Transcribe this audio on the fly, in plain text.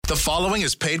The following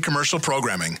is paid commercial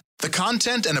programming. The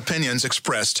content and opinions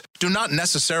expressed do not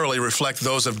necessarily reflect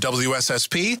those of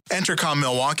WSSP, Entercom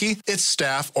Milwaukee, its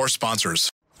staff, or sponsors.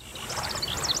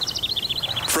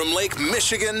 From Lake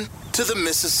Michigan to the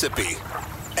Mississippi,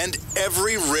 and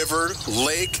every river,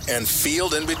 lake, and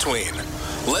field in between,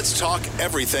 let's talk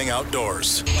everything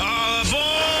outdoors. All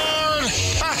aboard!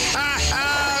 Ha ha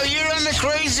ha! You're on the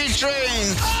crazy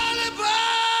train! All aboard!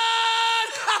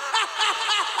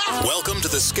 Welcome to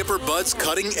the Skipper Bud's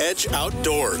Cutting Edge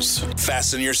Outdoors.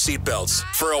 Fasten your seatbelts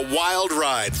for a wild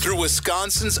ride through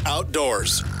Wisconsin's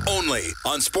outdoors. Only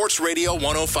on Sports Radio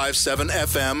 105.7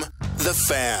 FM, The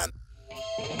Fan.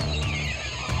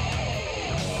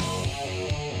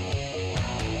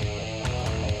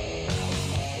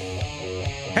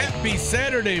 Happy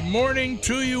Saturday morning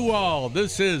to you all.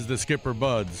 This is the Skipper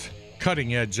Bud's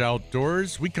Cutting Edge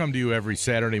Outdoors. We come to you every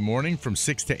Saturday morning from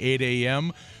 6 to 8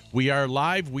 a.m. We are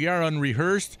live. We are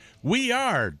unrehearsed. We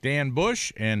are Dan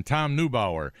Bush and Tom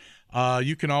Neubauer.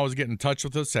 You can always get in touch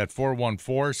with us at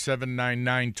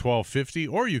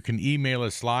 414-799-1250, or you can email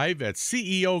us live at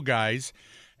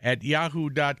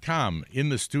ceoguys@yahoo.com. In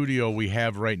the studio we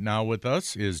have right now with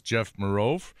us is Jeff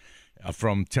Moreau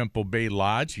from Temple Bay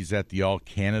Lodge. He's at the All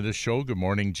Canada Show. Good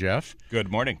morning, Jeff. Good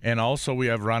morning. And also we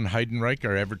have Ron Heidenreich,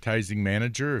 our advertising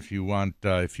manager. If you want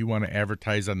to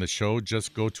advertise on the show,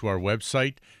 just go to our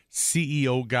website,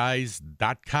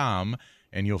 ceoguys.com,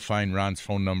 and you'll find Ron's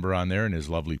phone number on there and his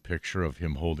lovely picture of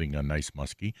him holding a nice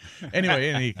muskie. Anyway,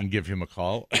 and you can give him a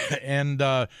call. And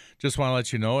just want to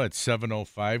let you know, at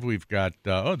 7:05, we've got,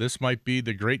 this might be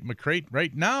the Great McCrate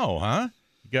right now, huh?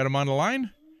 You got him on the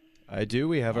line? I do.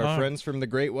 We have our friends from the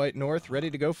Great White North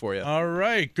ready to go for you. All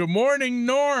right. Good morning,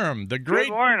 Norm. Good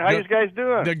morning. How you guys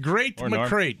doing? The Great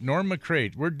McCrate, Norm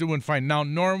McCrate. We're doing fine. Now,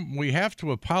 Norm, we have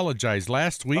to apologize.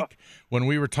 Last week when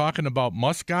we were talking about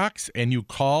muskox and you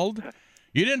called,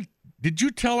 did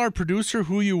you tell our producer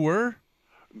who you were?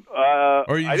 I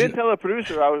didn't tell the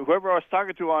producer. Whoever I was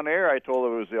talking to on air, I told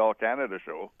him it was the All Canada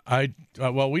Show.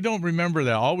 Well, we don't remember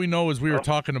that. All we know is we were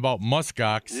talking about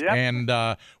muskox, Yep. and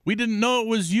we didn't know it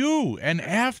was you. And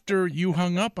after you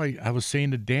hung up, I was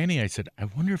saying to Danny, I said, I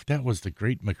wonder if that was the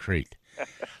Great McCrate.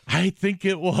 I think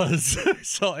it was.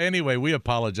 So anyway, we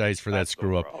apologize for that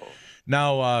screw-up.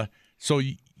 Now, so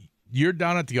you're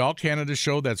down at the All Canada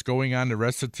Show that's going on the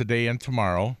rest of today and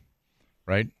tomorrow,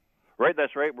 right? Right,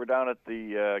 that's right. We're down at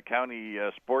the County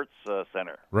Sports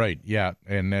Center. Right, yeah,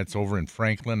 and that's over in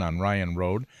Franklin on Ryan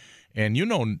Road. And you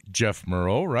know Jeff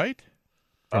Moreau, right?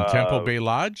 From Temple Bay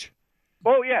Lodge?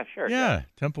 Oh, yeah, sure. Yeah,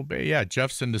 Temple Bay. Yeah,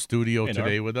 Jeff's in the studio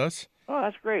today with us. Oh,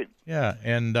 that's great. Yeah,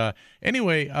 and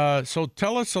anyway, so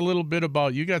tell us a little bit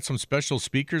about, you got some special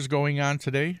speakers going on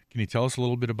today. Can you tell us a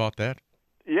little bit about that?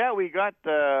 Yeah, we got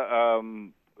a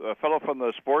fellow from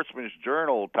the Sportsman's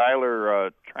Journal,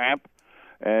 Tyler Tramp,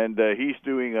 and he's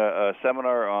doing a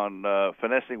seminar on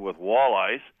finessing with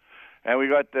walleyes. And we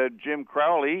got Jim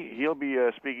Crowley. He'll be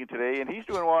speaking today, and he's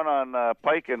doing one on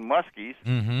pike and muskies.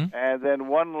 Mm-hmm. And then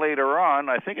one later on,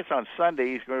 I think it's on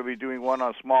Sunday, he's going to be doing one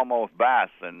on smallmouth bass,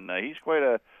 and he's quite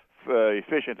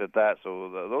efficient at that.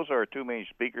 So those are our two main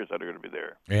speakers that are going to be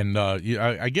there. And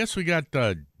I guess we got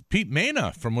Pete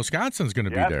Mena from Wisconsin's going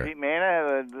to be there. Pete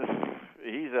Mena,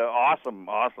 he's an awesome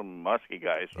muskie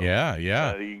guy. So, yeah.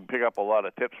 You can pick up a lot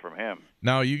of tips from him.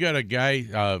 Now, you got a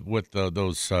guy with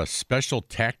those special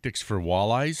tactics for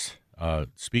walleyes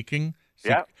speaking.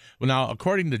 Yeah. Well, now,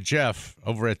 according to Jeff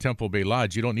over at Temple Bay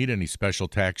Lodge, you don't need any special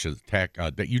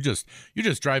that you just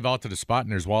drive out to the spot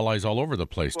and there's walleyes all over the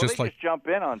place. Well, just jump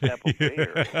in on Temple Bay.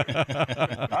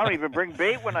 I don't even bring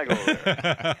bait when I go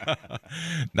there.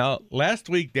 Now, last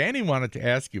week, Danny wanted to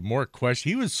ask you more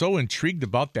questions. He was so intrigued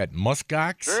about that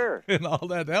muskox and all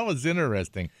that. That was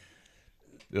interesting.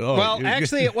 Oh, well,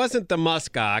 actually, it wasn't the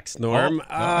muskox, Norm.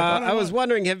 I was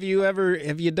wondering, have you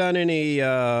done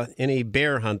any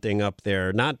bear hunting up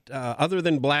there? Not other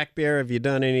than black bear. Have you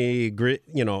done any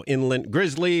inland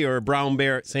grizzly or brown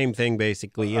bear? Same thing,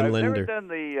 basically, inland. I've never done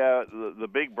the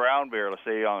big brown bear. Let's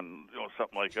say on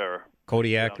something like our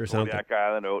Kodiak or something. Kodiak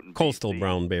Island out in coastal BC.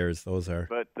 Brown bears. Those are.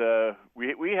 But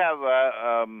we have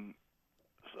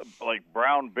like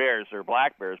brown bears. They're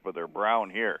black bears, but they're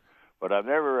brown here. But I've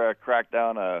never cracked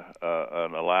down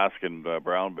an Alaskan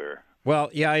brown bear.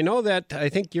 Well, yeah, I know that. I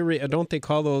think don't they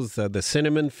call those the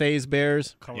cinnamon phase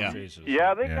bears?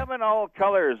 Yeah, they come in all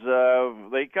colors.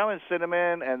 They come in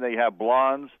cinnamon, and they have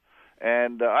blondes.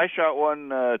 And I shot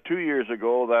one 2 years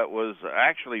ago that was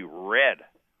actually red.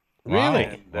 Really?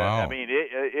 And, I mean,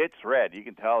 it's red. You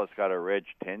can tell it's got a red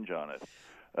tinge on it.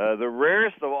 The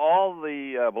rarest of all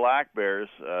the black bears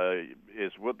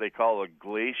is what they call a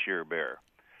glacier bear.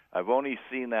 I've only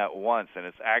seen that once, and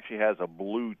it actually has a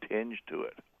blue tinge to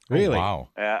it. Really? Oh, wow.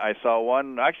 I saw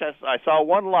one. Actually, I saw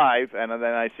one live, and then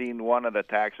I seen one at a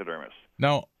taxidermist.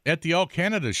 Now, at the All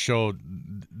Canada show,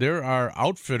 there are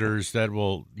outfitters that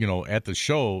will, at the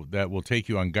show that will take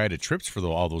you on guided trips for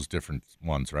all those different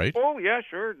ones, right? Oh yeah,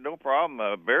 sure, no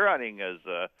problem. Bear hunting is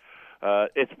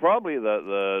it's probably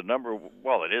the number.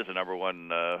 Well, it is the number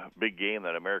one big game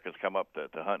that Americans come up to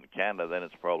hunt in Canada. Then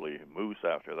it's probably moose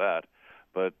after that.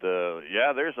 But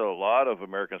yeah, there's a lot of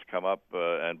Americans come up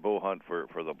and bow hunt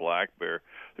for the black bear.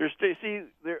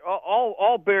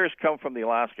 All bears come from the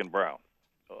Alaskan brown.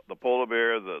 The polar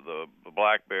bear, the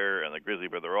black bear, and the grizzly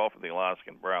bear, they're all from the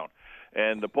Alaskan brown.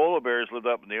 And the polar bears lived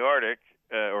up in the Arctic,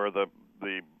 or the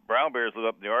brown bears lived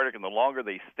up in the Arctic, and the longer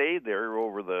they stayed there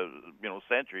over the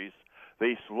centuries,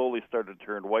 they slowly started to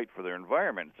turn white for their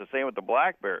environment. It's the same with the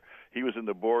black bear. He was in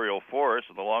the boreal forest,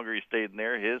 and the longer he stayed in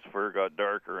there, his fur got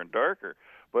darker and darker.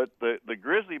 But the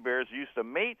grizzly bears used to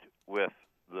mate with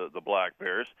the black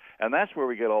bears, and that's where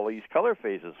we get all these color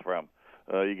phases from.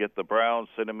 You get the browns,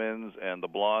 cinnamons, and the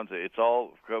blondes. It's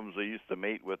all comes they used to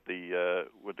mate with the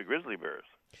grizzly bears.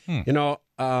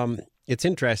 It's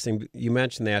interesting you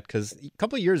mentioned that because a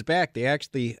couple of years back, a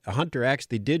hunter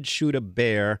actually did shoot a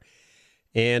bear,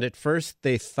 and at first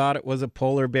they thought it was a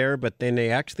polar bear, but then they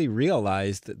actually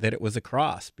realized that it was a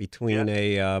cross between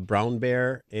a brown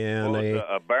bear and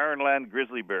a barrenland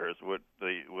grizzly bear is what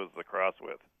was the cross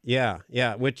with. Yeah,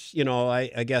 which,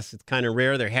 I guess it's kind of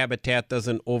rare. Their habitat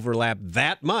doesn't overlap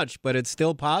that much, but it's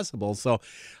still possible. So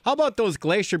how about those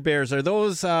glacier bears? Are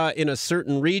those in a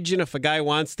certain region? If a guy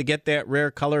wants to get that rare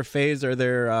color phase, are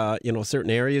there, certain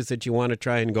areas that you want to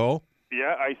try and go?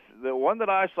 Yeah, the one that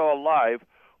I saw live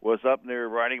was up near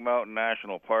Riding Mountain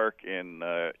National Park in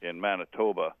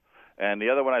Manitoba. And the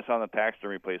other one I saw in the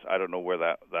taxidermy place, I don't know where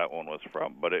that one was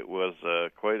from, but it was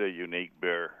quite a unique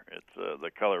bear. It's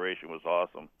the coloration was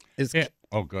awesome.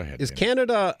 Go ahead. Is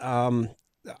Canada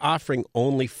offering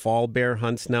only fall bear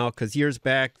hunts now? Because years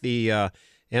back, the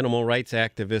animal rights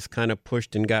activists kind of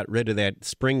pushed and got rid of that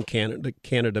spring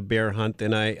Canada bear hunt,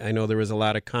 and I know there was a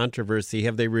lot of controversy.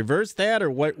 Have they reversed that,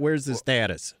 or where's the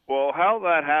status? Well, how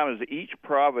that happens, each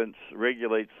province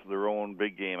regulates their own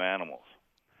big game animals.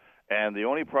 And the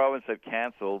only province that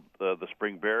canceled the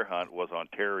spring bear hunt was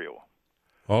Ontario.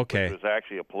 Okay. Which was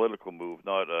actually a political move,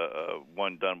 not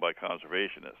one done by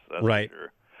conservationists. That's right. For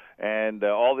sure. And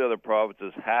all the other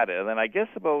provinces had it. And then I guess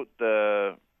about 3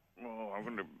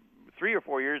 or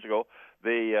 4 years ago,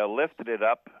 they lifted it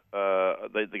up.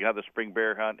 They had the spring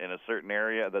bear hunt in a certain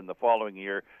area. Then the following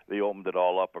year, they opened it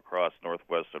all up across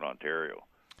northwestern Ontario.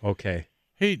 Okay.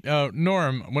 Hey,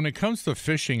 Norm, when it comes to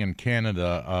fishing in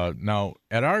Canada, now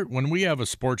when we have a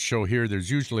sports show here,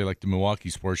 there's usually like the Milwaukee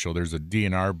Sports Show, there's a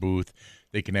DNR booth.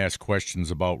 They can ask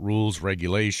questions about rules,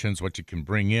 regulations, what you can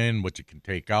bring in, what you can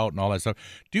take out, and all that stuff.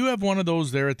 Do you have one of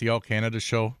those there at the All Canada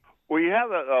show? Well, you have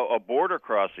a border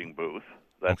crossing booth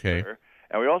that's there.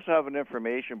 And we also have an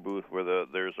information booth where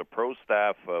there's a pro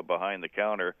staff behind the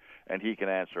counter, and he can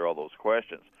answer all those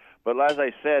questions. But as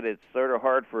I said, it's sort of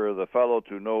hard for the fellow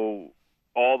to know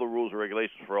all the rules and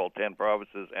regulations for all 10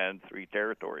 provinces and 3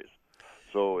 territories.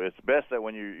 So it's best that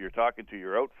when you're talking to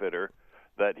your outfitter,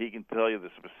 that he can tell you the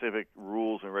specific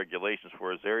rules and regulations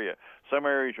for his area. Some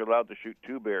areas you're allowed to shoot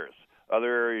 2 bears. Other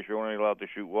areas you're only allowed to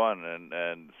shoot 1.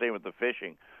 And same with the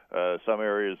fishing. Some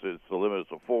areas the limit is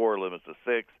to 4, limits to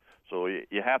 6. So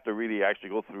you have to really actually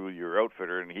go through your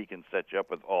outfitter, and he can set you up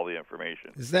with all the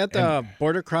information. Is that the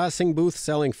border crossing booth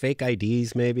selling fake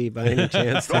IDs, maybe, by any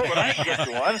chance? No, but I can get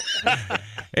you one.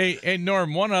 Hey,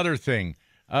 Norm, one other thing.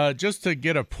 Just to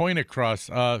get a point across,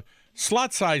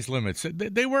 slot size limits,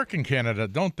 they work in Canada,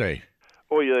 don't they?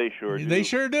 Oh, yeah, they sure do. They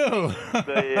sure do.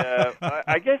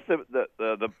 I guess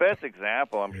the best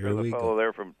example, I'm sure the fellow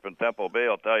there from Temple Bay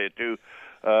will tell you, too,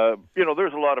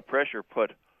 there's a lot of pressure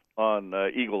put on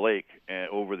Eagle Lake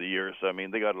over the years. I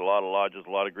mean, they got a lot of lodges,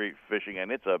 a lot of great fishing, and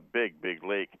it's a big, big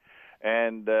lake.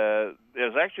 And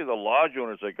there's actually the lodge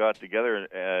owners that got together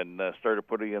and started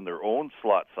putting in their own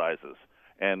slot sizes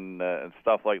and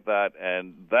stuff like that.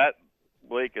 And that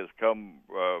lake has come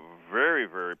very,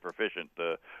 very proficient.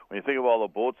 When you think of all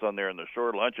the boats on there and the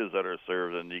short lunches that are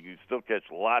served, and you can still catch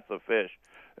lots of fish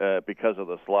because of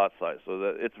the slot size.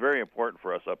 So it's very important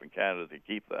for us up in Canada to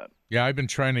keep that. Yeah, I've been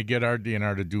trying to get our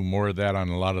DNR to do more of that on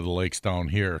a lot of the lakes down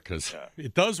here because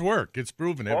it does work. It's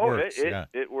proven it works.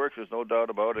 It works. There's no doubt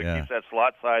about it. It keeps that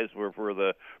slot size for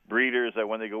the breeders that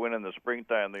when they go in the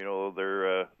springtime, they're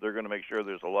going to make sure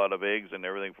there's a lot of eggs and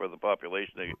everything for the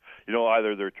population.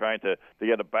 Either they're trying to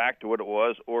get it back to what it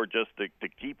was or just to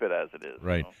keep it as it is.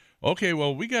 Right. Okay,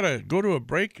 well, we got to go to a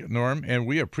break, Norm, and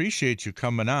we appreciate you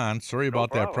coming on. Sorry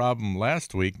about that problem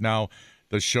last week. Now,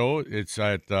 the show, it's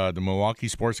at the Milwaukee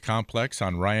Sports Complex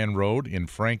on Ryan Road in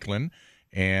Franklin.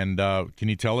 And can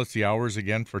you tell us the hours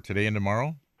again for today and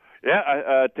tomorrow?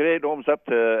 Yeah, today it opens up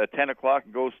to 10 o'clock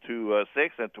and goes to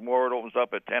 6, and tomorrow it opens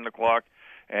up at 10 o'clock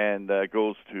and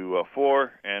goes to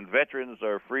 4. And veterans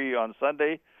are free on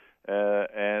Sunday,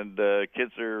 and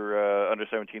kids are under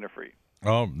 17 are free.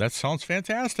 Oh, that sounds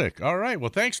fantastic. All right. Well,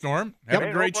 thanks, Norm. Have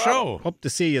a great no show. Hope to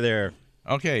see you there.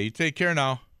 Okay, you take care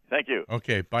now. Thank you.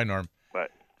 Okay, bye, Norm. Bye.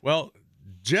 Well,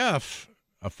 Jeff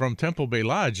from Temple Bay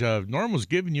Lodge, Norm was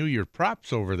giving you your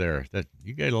props over there. That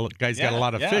you guys got a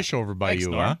lot of fish over by you,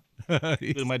 Norm. huh?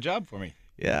 Doing my job for me.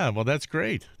 Yeah, well, that's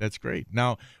great. That's great.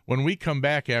 Now, when we come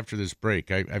back after this break,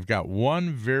 I've got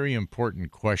one very important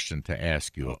question to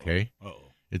ask you, okay? Uh-oh.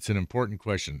 It's an important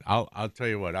question. I'll tell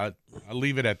you what. I'll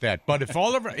leave it at that. But if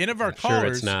any of our callers,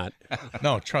 Sure, it's not.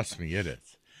 No, trust me, it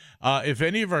is. If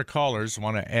any of our callers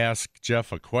want to ask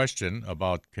Jeff a question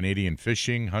about Canadian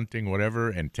fishing, hunting, whatever,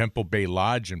 and Temple Bay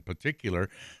Lodge in particular,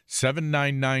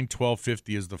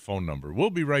 799-1250 is the phone number. We'll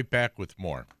be right back with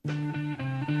more.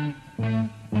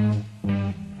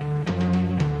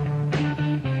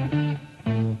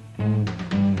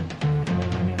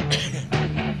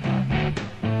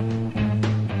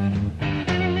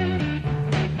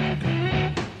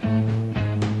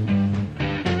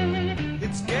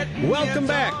 Welcome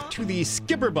back to the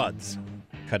Skipper Buds,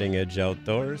 Cutting Edge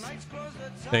Outdoors.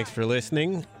 Thanks for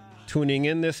listening, tuning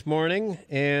in this morning,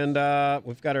 and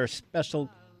we've got our special.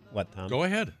 What, Tom? Go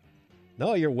ahead.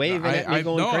 No, you're waving at me,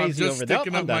 going crazy I'm just over there.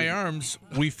 sticking up my arms.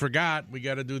 We forgot. We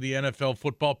got to do the NFL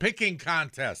football picking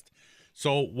contest.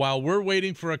 So while we're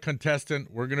waiting for a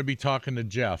contestant, we're going to be talking to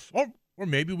Jeff, or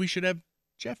maybe we should have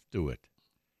Jeff do it.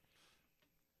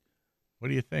 What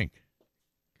do you think?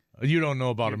 You don't know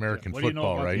about American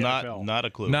football, right? Not a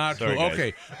clue. Not Sorry, cool. guys.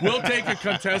 Okay, we'll take a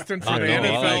contestant for I the don't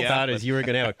know. All I NFL. thought is you were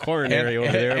going to have a coronary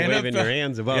over there waving your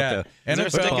hands about the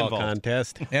football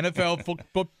contest. NFL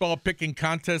football picking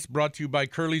contest brought to you by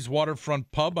Curly's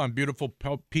Waterfront Pub on beautiful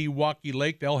Pewaukee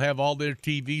Lake. They'll have all their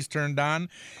TVs turned on,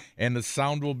 and the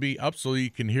sound will be up so you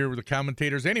can hear the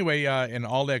commentators. Anyway, and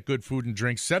all that good food and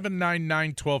drinks.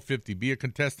 799-1250. Be a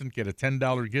contestant. Get a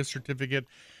 $10 gift certificate.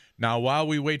 Now, while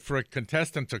we wait for a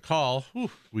contestant to call,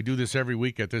 we do this every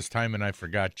week at this time, and I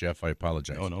forgot, Jeff. I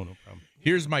apologize. No problem.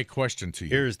 Here's my question to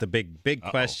you. Here's the big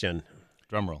question.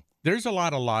 Drum roll. There's a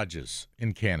lot of lodges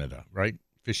in Canada, right?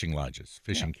 Fishing lodges,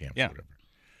 fishing camps, whatever.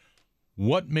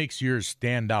 What makes yours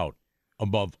stand out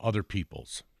above other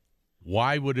people's?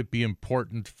 Why would it be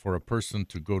important for a person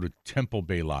to go to Temple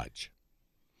Bay Lodge?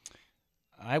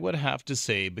 I would have to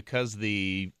say because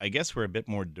I guess we're a bit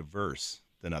more diverse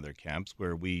than other camps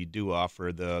where we do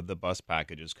offer the bus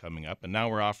packages coming up, and now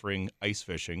we're offering ice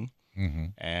fishing,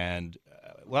 and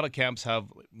a lot of camps have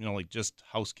like just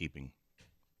housekeeping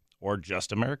or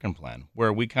just American plan,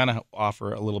 where we kind of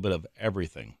offer a little bit of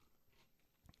everything.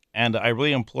 And I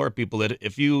really implore people that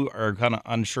if you are kind of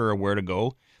unsure of where to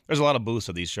go, there's a lot of booths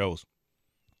at these shows.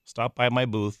 Stop by my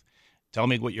booth, tell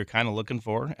me what you're kind of looking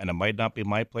for, and it might not be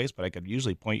my place, but I could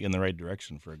usually point you in the right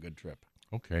direction for a good trip.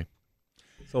 Okay.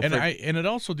 So and it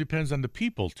also depends on the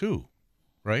people too,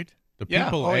 right? The Yeah.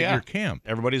 people Oh, at yeah. your camp.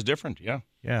 Everybody's different, yeah.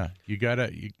 Yeah, you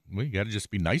gotta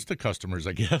just be nice to customers,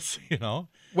 I guess.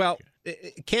 Well,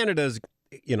 Canada's,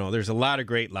 there's a lot of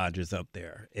great lodges up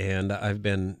there, and I've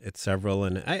been at several,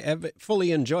 and I have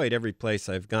fully enjoyed every place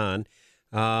I've gone.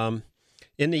 In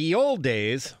the old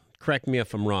days, correct me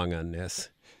if I'm wrong on this,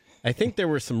 I think there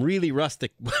were some really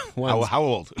rustic ones. How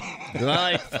old?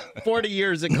 Like 40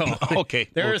 years ago. Okay.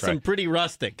 There are some pretty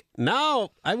rustic.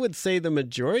 Now, I would say the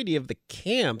majority of the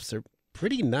camps are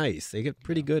pretty nice. They get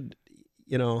pretty good,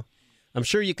 I'm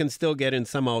sure you can still get in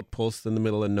some outposts in the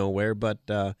middle of nowhere, but,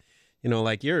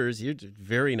 like yours, you're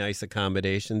very nice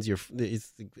accommodations.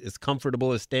 It's as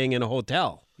comfortable as staying in a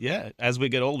hotel. Yeah, as we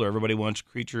get older, everybody wants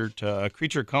creature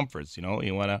comforts. You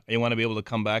want to be able to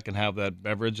come back and have that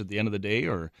beverage at the end of the day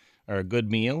or a good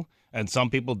meal. And some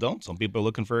people don't. Some people are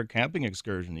looking for a camping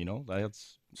excursion.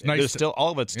 It's nice. There's still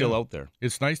all of it's still out there.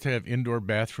 It's nice to have indoor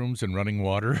bathrooms and running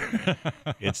water.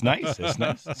 It's nice. It's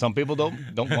nice. Some people don't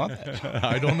want that.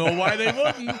 I don't know why they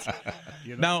wouldn't.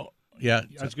 Now, yeah,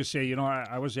 I was going to say,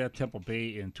 I was at Temple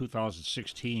Bay in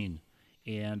 2016,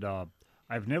 and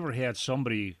I've never had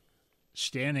somebody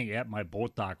standing at my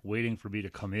boat dock waiting for me to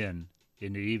come in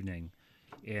the evening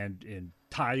and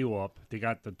tie you up. They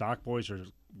got the dock boys are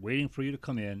waiting for you to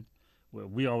come in.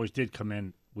 We always did come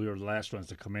in. We were the last ones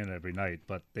to come in every night,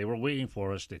 but they were waiting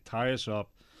for us. They tie us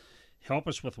up, help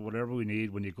us with whatever we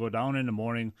need. When you go down in the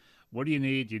morning, what do you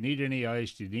need? Do you need any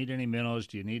ice? Do you need any minnows?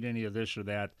 Do you need any of this or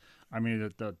that? I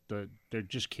mean, they're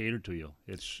just catered to you.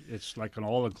 It's like an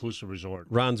all-inclusive resort.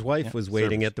 Ron's wife was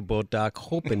waiting at the boat dock,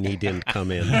 hoping he didn't come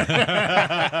in.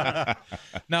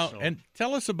 Now, and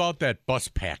tell us about that bus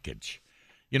package.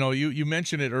 You know, you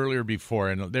mentioned it earlier before,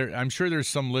 and I'm sure there's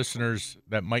some listeners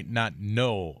that might not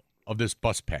know of this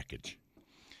bus package.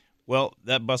 Well,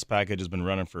 that bus package has been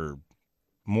running for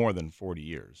more than 40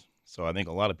 years. So I think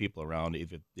a lot of people around,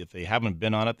 if they haven't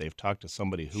been on it, they've talked to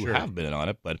somebody who have been on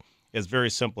it. But it's very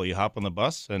simple. You hop on the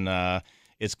bus, and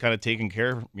it's kind of taken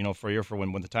care, for you for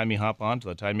when the time you hop on to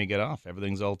the time you get off.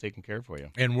 Everything's all taken care of for you.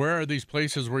 And where are these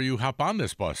places where you hop on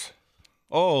this bus?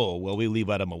 Oh, well, we leave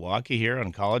out of Milwaukee here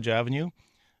on College Avenue.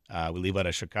 We leave out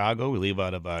of Chicago. We leave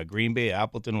out of Green Bay,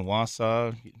 Appleton,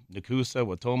 Wausau, Nakusa,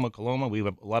 Watoma, Coloma. We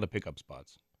have a lot of pickup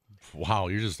spots. Wow,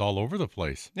 you're just all over the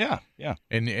place. Yeah.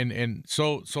 And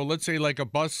so let's say like a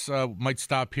bus might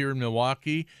stop here in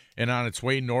Milwaukee, and on its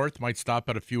way north might stop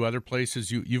at a few other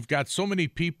places. You've got so many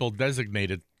people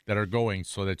designated that are going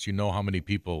so that you know how many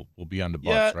people will be on the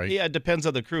bus, right? Yeah, it depends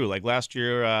on the crew. Like last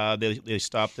year, they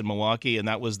stopped in Milwaukee, and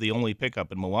that was the only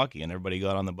pickup in Milwaukee, and everybody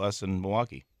got on the bus in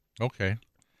Milwaukee. Okay.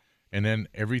 And then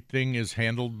everything is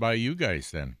handled by you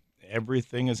guys then?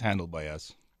 Everything is handled by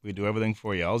us. We do everything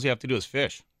for you. All you have to do is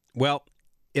fish. Well,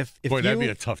 if Boy, you, that'd be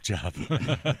a tough job.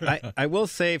 I will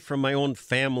say from my own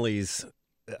family's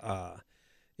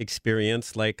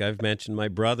experience, like I've mentioned, my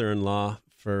brother-in-law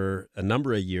for a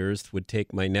number of years would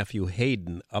take my nephew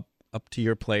Hayden up to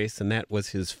your place, and that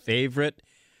was his favorite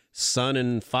son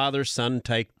and father-son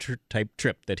type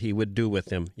trip that he would do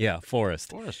with him. Yeah,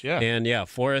 Forrest. Forrest, yeah. And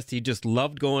Forrest, he just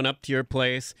loved going up to your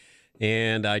place.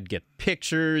 And I'd get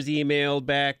pictures emailed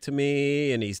back to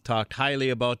me, and he's talked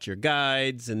highly about your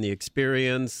guides and the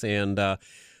experience. And,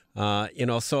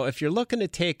 so if you're looking to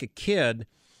take a kid,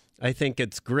 I think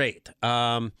it's great.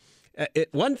 One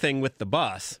thing with the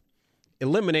bus,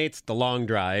 eliminates the long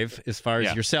drive as far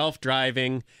as yourself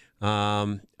driving.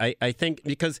 I think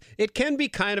because it can be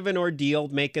kind of an ordeal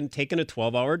taking a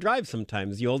 12-hour drive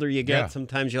sometimes. The older you get,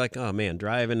 sometimes you're like, oh man,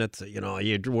 driving, it's,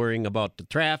 you're worrying about the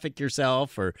traffic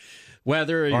yourself or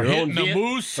weather or your own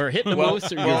moose or hitting the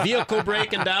moose or your vehicle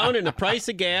breaking down and the price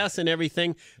of gas and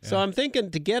everything. Yeah. So I'm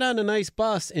thinking to get on a nice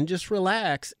bus and just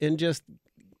relax and just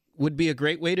would be a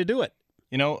great way to do it.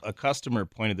 A customer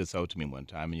pointed this out to me one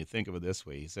time, and you think of it this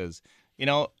way. He says,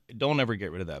 don't ever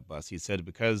get rid of that bus. He said,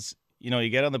 because you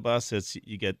get on the bus,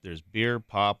 there's beer,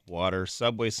 pop, water,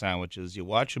 Subway sandwiches. You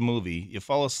watch a movie, you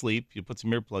fall asleep, you put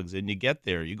some earplugs in, you get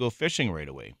there, you go fishing right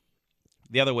away.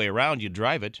 The other way around, you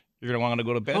drive it, you're going to want to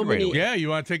go to bed right away. Yeah, you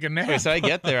want to take a nap. So I said, I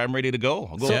get there, I'm ready to go.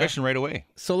 I'll go fishing right away.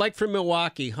 So like from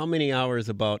Milwaukee, how many hours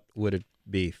about would it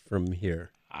be from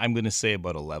here? I'm going to say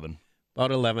about 11.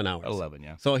 About 11 hours. 11,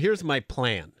 yeah. So here's my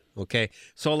plan, okay?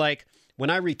 So like when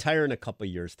I retire in a couple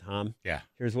of years, Tom,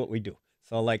 here's what we do.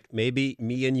 So like maybe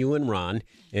me and you and Ron,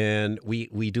 and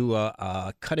we do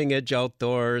a Cutting Edge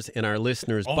Outdoors and our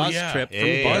listeners bus trip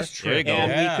from bus trip.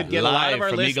 And we could get a lot of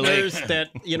our listeners that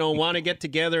that want to get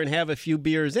together and have a few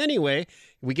beers anyway.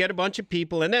 We get a bunch of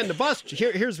people, and then the bus.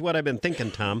 Here's what I've been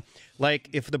thinking, Tom. Like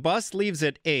if the bus leaves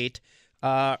at 8.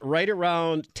 Right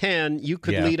around 10, you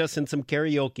could lead us in some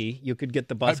karaoke. You could get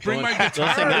the bus I'd bring going. my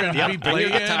guitar and be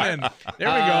playing, and there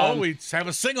we go. We'd have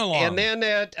a sing-along. And then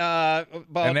at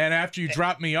and then after you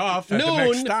drop me off at noon, the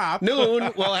next stop.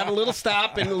 We'll have a little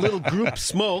stop and a little group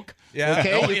smoke.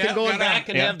 Okay, you can go back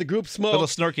and have the group smoke. Little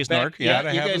snarky snark.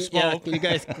 Gotta have the smoke. You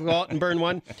guys go out and burn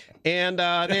one. And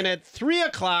then at 3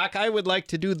 o'clock, I would like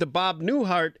to do the Bob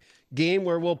Newhart game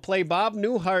where we'll play Bob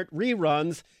Newhart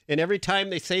reruns, and every time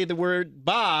they say the word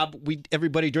Bob,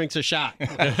 everybody drinks a shot.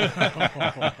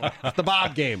 The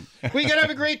Bob game. We could have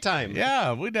a great time.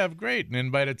 Yeah, we'd have great. And then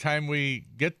by the time we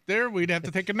get there, we'd have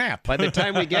to take a nap. By the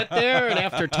time we get there, and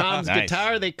after Tom's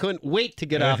guitar, they couldn't wait to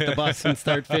get off the bus and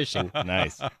start fishing.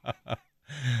 Nice.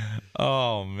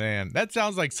 Oh man, that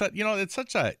sounds like it's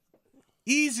such a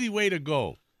easy way to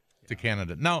go to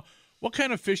Canada. Now, what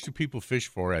kind of fish do people fish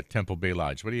for at Temple Bay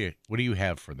Lodge? What do you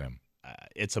have for them?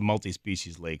 It's a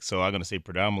multi-species lake, so I'm going to say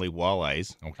predominantly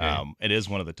walleyes. Okay. It is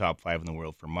one of the top 5 in the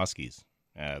world for muskies.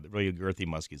 The really girthy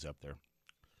muskies up there.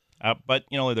 But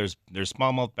there's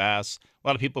smallmouth bass. A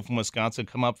lot of people from Wisconsin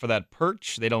come up for that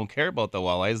perch. They don't care about the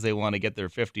walleyes. They want to get their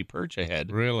 50 perch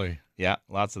ahead. Really? Yeah,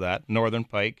 lots of that. Northern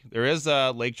pike. There is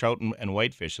lake trout and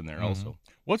whitefish in there also.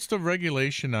 What's the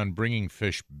regulation on bringing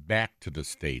fish back to the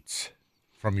States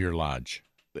from your lodge?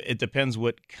 It depends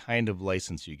what kind of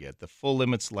license you get. The full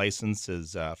limits license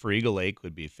is for Eagle Lake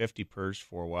would be 50 perch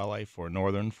for walleye, for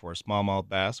northern, for smallmouth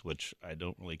bass, which I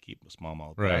don't really keep a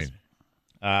smallmouth bass.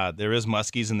 There is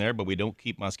muskies in there, but we don't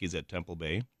keep muskies at Temple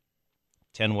Bay.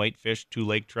 10 whitefish, 2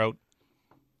 lake trout.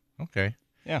 Okay.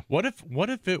 Yeah. What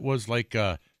if it was like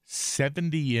a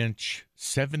 70-inch,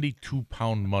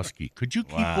 72-pound muskie? Could you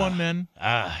keep one then?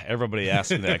 Everybody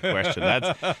asks me that question.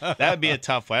 That'd be a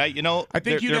tough one. I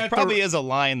think there probably is a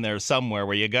line there somewhere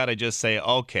where you got to just say,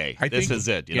 okay, this is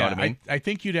it. You know what I mean? I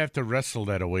think you'd have to wrestle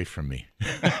that away from me.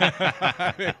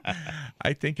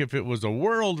 I think if it was a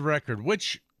world record,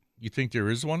 which you think there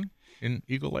is one in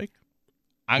Eagle Lake?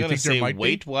 I'm going to say might be?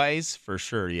 weight-wise, for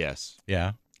sure, yes.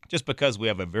 Yeah. Just because we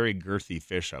have a very girthy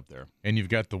fish up there. And you've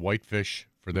got the whitefish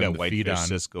for We them got to feed whitefish, on.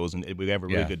 Cisco's, and we have a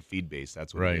really good feed base.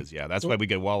 That's what Right. it is. Yeah, that's why we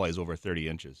get walleyes over 30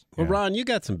 inches. Well, Ron, you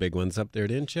got some big ones up there,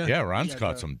 didn't you? Yeah, Ron's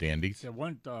caught some dandies.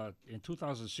 In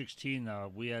 2016,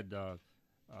 we had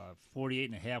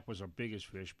 48.5 was our biggest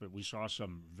fish, but we saw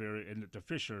some and the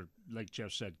fish are, like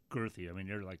Jeff said, girthy. I mean,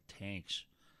 they're like tanks.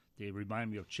 They remind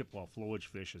me of Chippewa flowage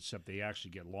fish, except they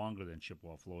actually get longer than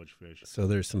Chippewa flowage fish. So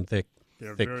there's some thick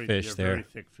They're fish very there. very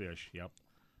thick fish, yep.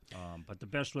 But the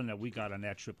best one that we got on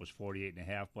that trip was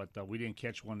 48.5, but we didn't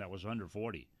catch one that was under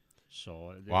 40.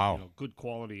 So, Wow. Good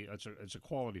quality. It's a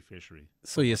quality fishery.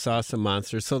 So you saw some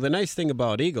monsters. So the nice thing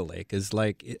about Eagle Lake is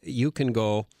like you can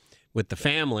go with the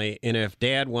family, and if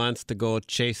Dad wants to go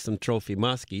chase some trophy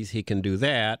muskies, he can do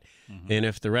that. Mm-hmm. And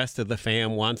if the rest of the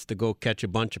fam wants to go catch a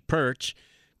bunch of perch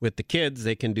with the kids,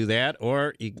 they can do that.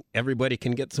 Or everybody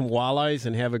can get some walleyes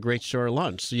and have a great shore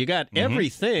lunch. So you got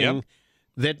everything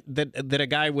that a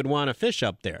guy would want to fish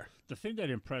up there. The thing that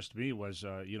impressed me was,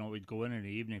 we'd go in the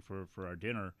evening for our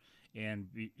dinner, and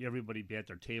everybody be at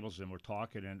their tables and we're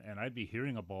talking, and I'd be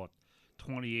hearing about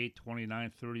 28,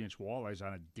 29, 30-inch walleyes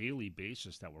on a daily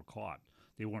basis that were caught.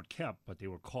 They weren't kept, but they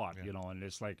were caught, and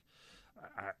it's like,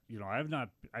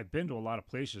 I've been to a lot of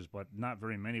places, but not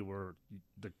very many where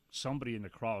somebody in the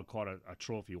crowd caught a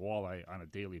trophy walleye on a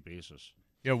daily basis.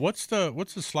 Yeah, what's the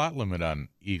slot limit on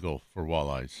Eagle for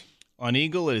walleyes? On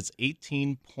Eagle, it's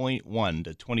 18.1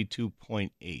 to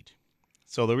 22.8.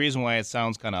 So the reason why it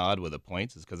sounds kind of odd with the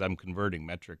points is because I'm converting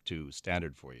metric to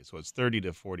standard for you. So it's 30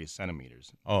 to 40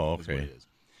 centimeters. Oh, Is what okay. it is.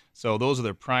 So those are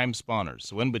the prime spawners.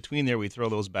 So in between there, we throw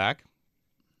those back.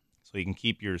 So you can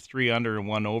keep your 3 under and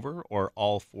 1 over, or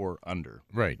all 4 under.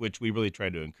 Right. Which we really try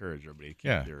to encourage everybody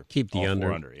to Keep the all under.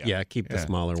 4 under. Keep the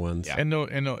smaller ones. Yeah.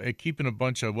 And keeping a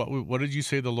bunch of what did you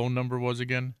say the low number was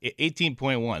again?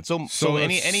 18.1. So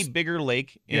that's- any bigger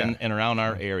lake in and around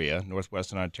our area,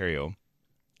 northwestern Ontario,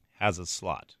 has a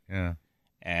slot. Yeah.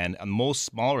 And on most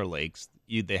smaller lakes,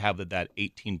 they have that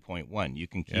 18.1. You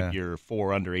can keep your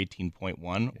 4 under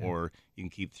 18.1, or you can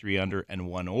keep 3 under and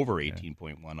 1 over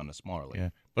 18.1 on a smaller lake. Yeah.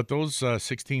 But those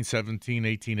 16, 17,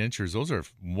 18 inches, those are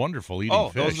wonderful eating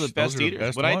fish. Those are the best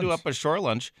eaters. When ones. I do up a shore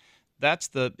lunch,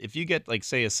 if you get, like,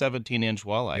 say, a 17-inch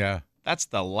walleye, that's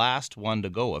the last one to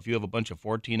go. If you have a bunch of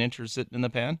 14 inches sitting in the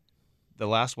pan, the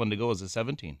last one to go is a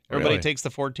 17. Everybody Really? takes the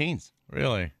 14s.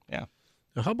 Really? Yeah.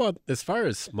 Now, how about as far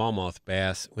as smallmouth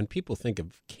bass? When people think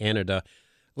of Canada,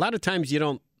 a lot of times you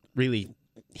don't really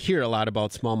hear a lot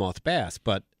about smallmouth bass,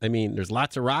 but I mean, there's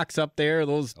lots of rocks up there,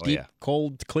 those deep,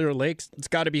 cold, clear lakes. It's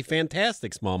got to be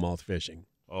fantastic smallmouth fishing.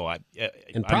 Oh, And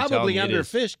I'm probably telling you, it is.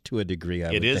 underfished to a degree, I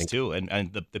would It is think. too,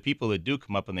 and the people that do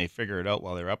come up and they figure it out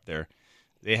while they're up there,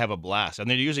 they have a blast, and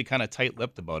they're usually kind of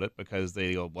tight-lipped about it because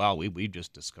they go, "Wow, we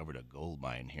just discovered a gold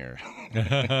mine here."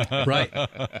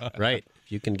 Right.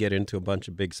 If you can get into a bunch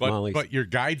of big smallies. But your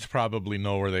guides probably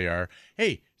know where they are.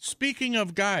 Hey, speaking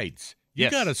of guides, you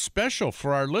Yes. got a special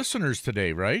for our listeners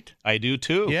today, right? I do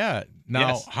too. Yeah. Now,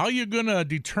 Yes. how you going to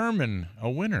determine a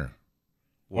winner?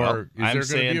 Well, Or is I'm there going to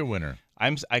saying- be a winner?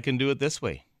 I can do it this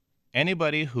way.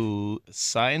 Anybody who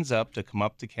signs up to come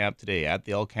up to camp today at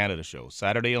the All Canada Show,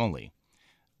 Saturday only,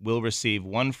 will receive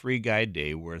one free guide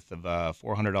day worth of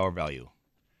 $400 value.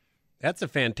 That's a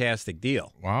fantastic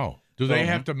deal. Wow. Do they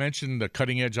have to mention the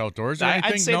Cutting Edge Outdoors or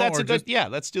anything? I'd say No, that's or a good. just- Yeah,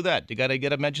 let's do that. You got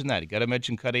to mention that. You got to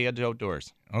mention Cutting Edge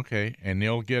Outdoors. Okay, and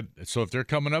they'll get, so if they're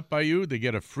coming up by you, they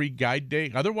get a free guide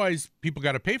day. Otherwise, people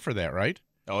got to pay for that, right?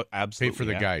 Oh, absolutely. Pay for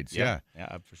the guides, yeah.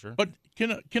 Yeah, for sure. But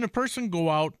can a person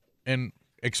go out and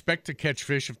expect to catch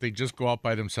fish if they just go out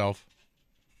by themselves?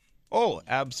 Oh,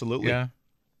 absolutely. Yeah.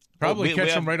 Probably We catch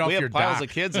have- them right off we your have piles dock. of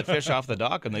kids that fish off the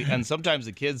dock, and sometimes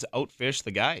the kids outfish the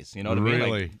guys. You know what I mean?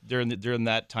 Really? Like during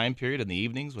that time period in the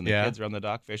evenings when the kids are on the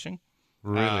dock fishing.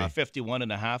 Really?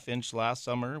 51.5-inch last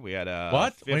summer. We had a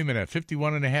What? Wait a minute.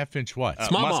 51.5-inch what?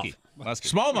 Smallmouth.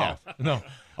 Muskie. Smallmouth. No.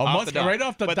 A Off the muskie dock. right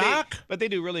off the But dock? But they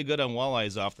do really good on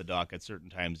walleyes off the dock at certain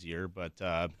times of year. But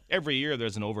every year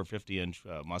there's an over 50-inch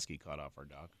muskie caught off our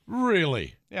dock.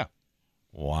 Really? Yeah.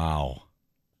 Wow.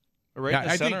 Right Yeah, in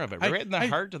the I center think- of it. Right in the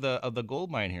heart of the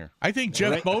gold mine here. I think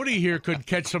Jeff Bodie here could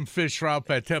catch some fish up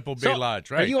at Temple Bay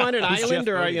Lodge, right? Are you on an Who's island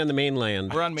Jeff or are Bodie? you on the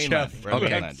mainland? We're on mainland. Jeff. We're on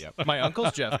Okay. mainland, yeah. My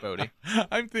uncle's Jeff Bodie.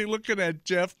 I'm looking at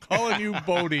Jeff calling you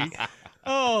Bodie.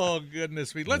 Oh,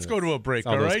 goodness me. Let's go to a break,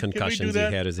 All all those right? Can we do concussions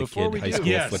that? he had as a Before kid, we high do? school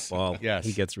Yes. football. Yes.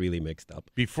 He gets really mixed up.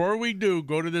 Before we do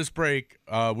go to this break,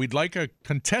 we'd like a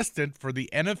contestant for the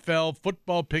NFL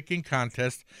football picking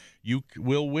contest. You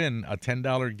will win a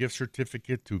 $10 gift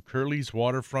certificate to Curly's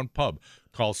Waterfront Pub.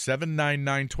 Call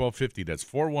 799-1250. That's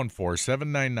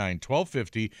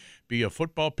 414-799-1250. Be a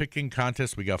football picking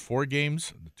contest. We got 4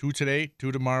 games, 2 today,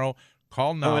 2 tomorrow.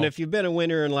 Call now. Oh, and if you've been a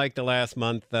winner in like the last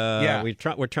month,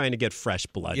 we're trying to get fresh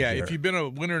blood. Yeah, here. if you've been a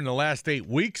winner in the last 8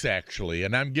 weeks, actually,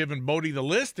 and I'm giving Bodie the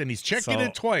list, and he's checking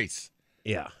it twice.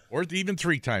 Yeah. Or even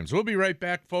 3 times. We'll be right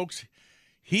back, folks.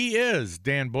 He is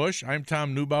Dan Bush. I'm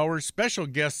Tom Neubauer. Special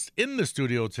guests in the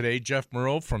studio today, Jeff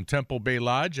Moreau from Temple Bay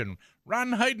Lodge and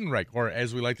Ron Heidenreich, or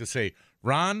as we like to say,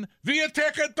 Ron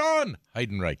Viatecaton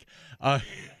Heidenreich.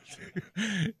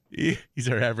 He's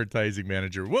our advertising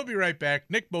manager. We'll be right back.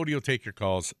 Nick Bodie will take your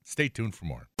calls. Stay tuned for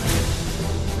more.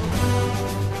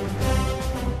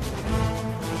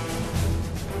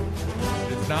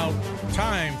 It's now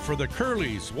time for the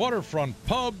Curly's Waterfront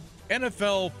Pub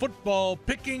NFL football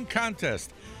picking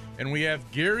contest. And we have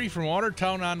Gary from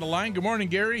Watertown on the line. Good morning,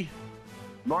 Gary.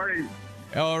 Morning.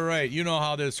 All right, you know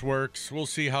how this works. We'll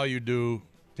see how you do.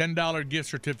 $10 gift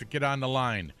certificate on the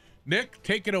line. Nick,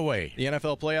 take it away. The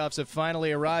NFL playoffs have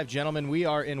finally arrived, gentlemen. We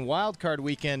are in Wild Card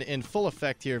Weekend in full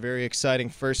effect here. Very exciting.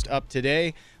 First up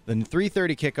today, the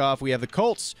 3:30 kickoff. We have the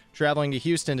Colts traveling to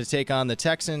Houston to take on the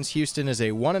Texans. Houston is a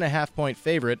 1.5-point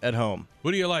favorite at home.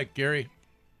 Who do you like, Gary?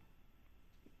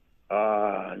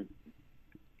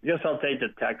 Guess I'll take the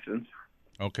Texans.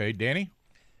 Okay, Danny?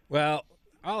 Well,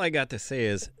 all I got to say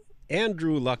is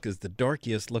Andrew Luck is the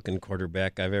dorkiest looking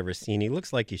quarterback I've ever seen. He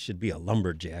looks like he should be a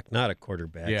lumberjack, not a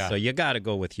quarterback. Yeah. So you got to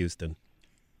go with Houston.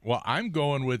 Well, I'm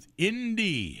going with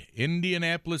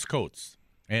Indianapolis Colts.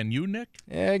 And you, Nick?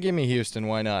 Yeah, give me Houston.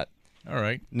 Why not? All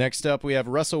right. Next up, we have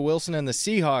Russell Wilson and the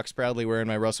Seahawks, proudly wearing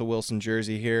my Russell Wilson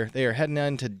jersey here. They are heading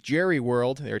into Jerry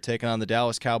World. They are taking on the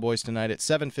Dallas Cowboys tonight at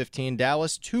 7:15.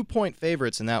 Dallas, 2-point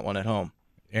favorites in that one at home.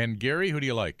 And Gary, who do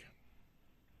you like?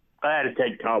 I had to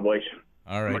take Cowboys.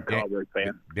 All I'm right, a Cowboys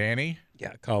fan. Danny?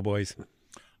 Yeah, Cowboys.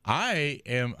 I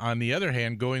am, on the other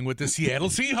hand, going with the Seattle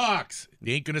Seahawks.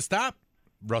 They ain't going to stop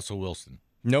Russell Wilson.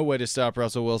 No way to stop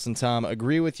Russell Wilson, Tom.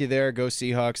 Agree with you there. Go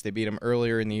Seahawks. They beat him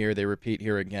earlier in the year. They repeat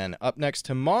here again. Up next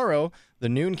tomorrow, the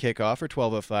noon kickoff, or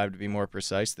 12:05 to be more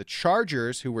precise. The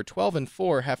Chargers, who were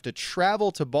 12-4, have to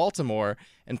travel to Baltimore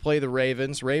and play the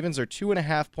Ravens. Ravens are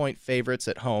 2.5-point favorites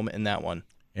at home in that one.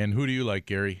 And who do you like,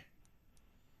 Gary?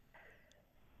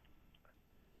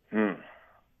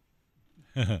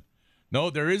 No,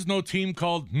 there is no team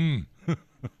called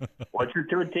What's your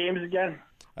 2 teams again?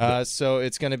 So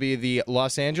it's going to be the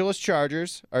Los Angeles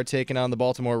Chargers are taking on the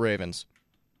Baltimore Ravens.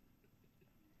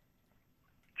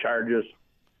 Chargers.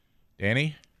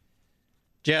 Danny?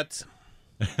 Jets.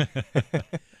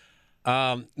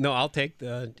 No, I'll take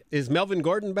the. Is Melvin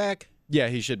Gordon back? Yeah,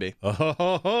 he should be.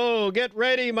 Oh, get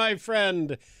ready, my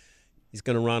friend. He's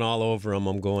going to run all over him.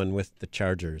 I'm going with the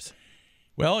Chargers.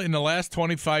 Well, in the last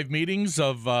 25 meetings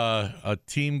of a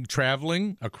team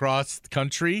traveling across the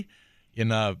country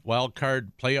in a wild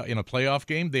card playoff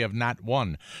game, they have not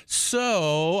won.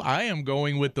 So I am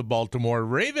going with the Baltimore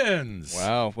Ravens.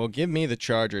 Wow. Well, give me the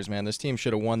Chargers, man. This team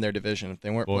should have won their division. If they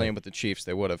weren't playing with the Chiefs,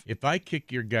 they would have. If I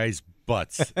kick your guys'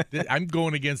 butts, I'm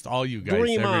going against all you guys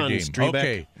Dream every on, game. Strebeck.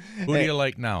 Okay, who do you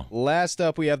like now? Last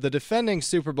up, we have the defending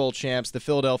Super Bowl champs, the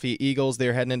Philadelphia Eagles.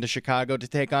 They're heading into Chicago to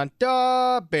take on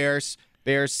the Bears.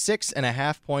 Bears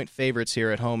 6.5-point favorites here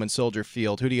at home in Soldier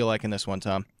Field. Who do you like in this one,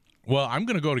 Tom? Well, I'm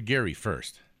going to go to Gary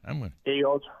first.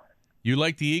 Eagles. You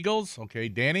like the Eagles? Okay,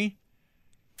 Danny?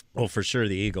 Oh, for sure,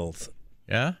 the Eagles.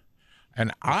 Yeah?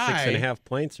 And 6.5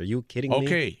 points? Are you kidding me?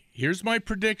 Okay, here's my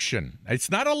prediction.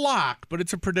 It's not a lock, but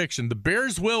it's a prediction. The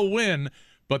Bears will win,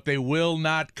 but they will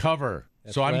not cover.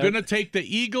 So I'm going to take the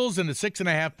Eagles and the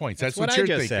 6.5 points. That's what you're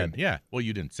just thinking. said. Yeah. Well,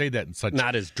 you didn't say that in such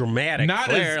Not as dramatic. not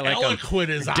flair, as like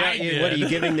eloquent as I did. What are you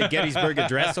giving the Gettysburg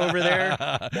Address over there?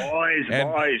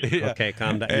 Boys. Okay,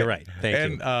 calm down. You're right.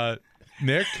 Thank you.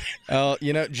 Nick?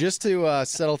 Just to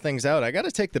settle things out, I got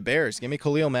to take the Bears. Give me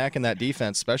Khalil Mack in that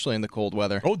defense, especially in the cold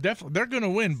weather. Oh, definitely. They're going to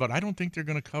win, but I don't think they're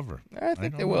going to cover. I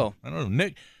think they don't know. will. I don't know.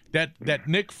 Nick, that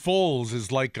Nick Foles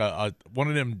is like a one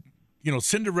of them,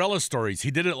 Cinderella stories. He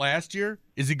did it last year.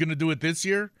 Is he going to do it this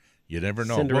year? You never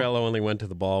know. Cinderella only went to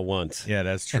the ball once. Yeah,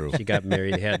 that's true. She got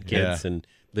married, had kids, and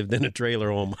lived in a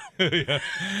trailer home.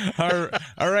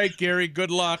 All right, Gary,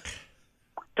 good luck.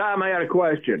 Tom, I had a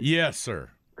question. Yes, sir.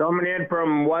 Coming in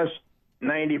from West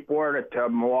 94 to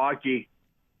Milwaukee,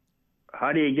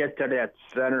 how do you get to that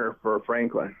center for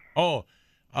Franklin?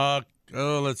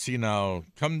 Let's see now.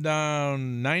 Come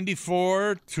down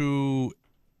 94 to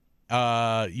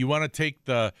you want to take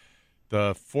the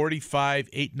 45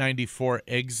 894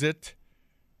 exit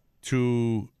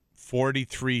to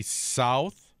 43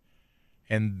 south,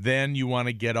 and then you want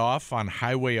to get off on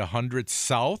Highway 100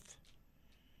 south,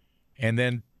 and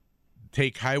then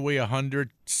take Highway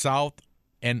 100 south,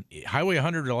 and Highway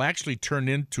 100 will actually turn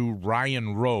into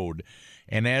Ryan Road.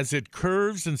 And as it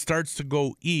curves and starts to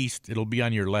go east, it'll be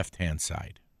on your left-hand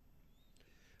side.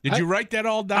 Did you write that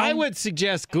all down? I would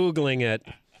suggest Googling it.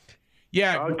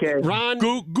 Yeah. Okay. Ron?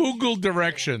 Google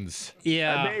directions.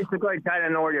 Yeah. I basically kind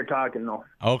of know what you're talking, though.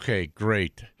 Okay,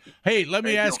 great. Hey, let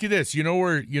me ask you this. You know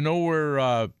where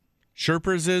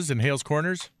Sherpers is in Hales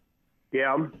Corners?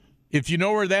 Yeah. If you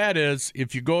know where that is,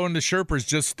 if you go into Sherpers,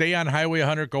 just stay on Highway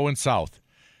 100 going south.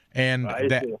 And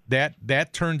that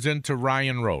turns into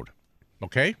Ryan Road.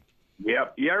 Okay?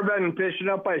 Yep. You ever been fishing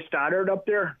up by Stoddard up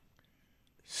there?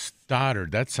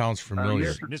 Stoddard, that sounds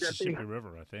familiar. Mississippi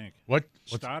River, I think. What?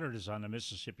 Stoddard is on the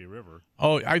Mississippi River.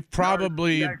 Oh, I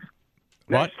probably...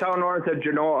 Next town north of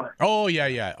Genoa. Oh,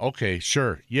 yeah. Okay,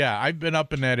 sure. Yeah, I've been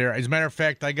up in that area. As a matter of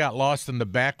fact, I got lost in the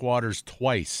backwaters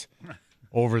twice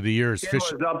over the years. I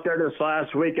was up there this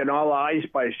last week, and all the ice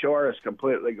by shore is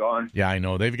completely gone. Yeah, I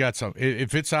know. They've got some.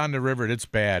 If it's on the river, it's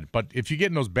bad. But if you get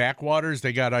in those backwaters,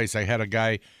 they got ice. I had a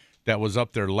guy that was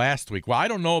up there last week. Well, I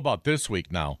don't know about this week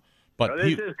now. But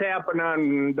this just happened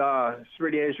on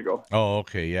 3 days ago. Oh,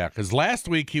 okay, yeah. Because last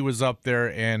week he was up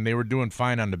there, and they were doing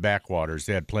fine on the backwaters.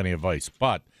 They had plenty of ice.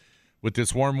 But with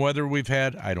this warm weather we've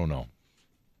had, I don't know.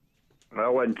 I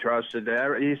wouldn't trust it.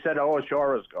 He said the whole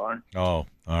shore was gone. Oh,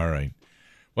 all right.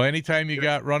 Well, anytime you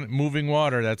got moving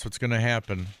water, that's what's going to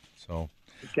happen. So,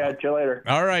 catch you later.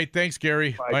 All right. Thanks,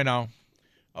 Gary. Bye now.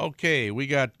 Okay, we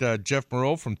got Jeff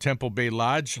Moreau from Temple Bay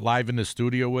Lodge live in the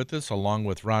studio with us, along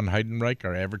with Ron Heidenreich,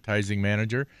 our advertising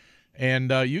manager.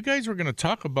 And you guys were going to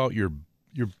talk about your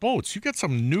boats. You got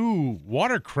some new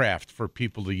watercraft for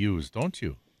people to use, don't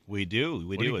you? We do.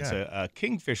 We do. It's a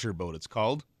Kingfisher boat, it's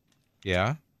called.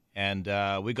 Yeah. And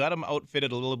we got them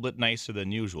outfitted a little bit nicer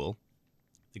than usual.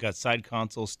 They got side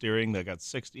console steering. They got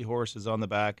 60 horses on the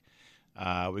back.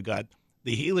 We got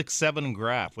the Helix 7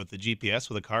 Graph with the GPS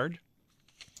with a card.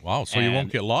 Wow, so you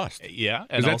won't get lost. Yeah.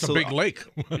 Because that's a big lake.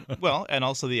 Well, and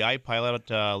also the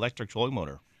iPilot electric trolling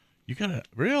motor. You got it?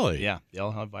 Really? Yeah, they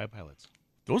all have iPilots.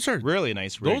 Those are really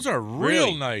nice rigs. Those are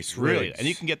real nice rigs. Really. And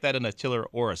you can get that in a tiller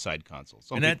or a side console.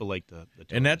 Some people like the tiller.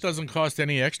 And that doesn't cost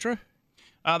any extra?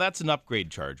 That's an upgrade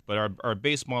charge, but our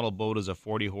base model boat is a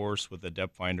 40 horse with a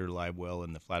depth finder, live well,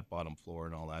 and the flat bottom floor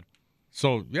and all that.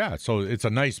 So it's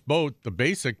a nice boat, the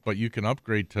basic, but you can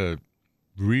upgrade to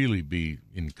really be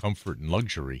in comfort and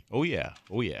luxury. Oh yeah.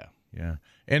 Yeah.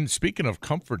 And speaking of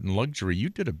comfort and luxury, you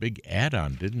did a big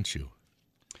add-on, didn't you?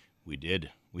 We did.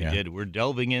 We did. We're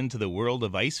delving into the world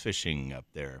of ice fishing up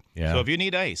there. Yeah. So if you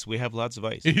need ice, we have lots of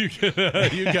ice. We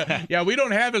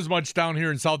don't have as much down here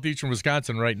in southeastern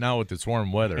Wisconsin right now with this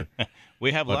warm weather.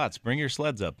 We have lots. Bring your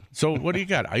sleds up. So what do you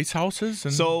got? Ice houses?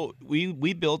 So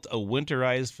we built a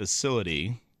winterized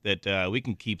facility that we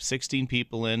can keep 16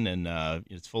 people in, and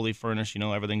it's fully furnished.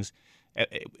 Everything's.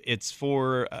 It's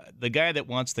for the guy that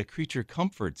wants the creature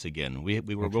comforts again. We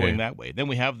were going that way. Then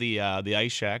we have the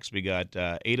ice shacks. We got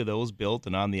 8 of those built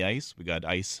and on the ice. We got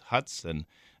ice huts and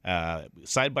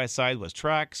side by side with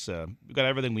tracks. We got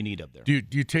everything we need up there. Do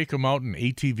you take them out in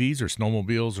ATVs or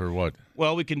snowmobiles or what?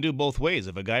 Well, we can do both ways.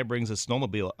 If a guy brings a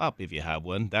snowmobile up, if you have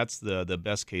one, that's the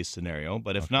best case scenario.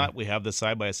 But if not, we have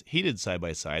the heated side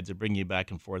by sides that bring you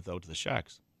back and forth out to the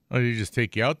shacks. Oh, you just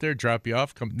take you out there, drop you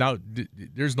off. Now,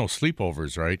 there's no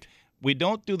sleepovers, right? We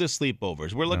don't do the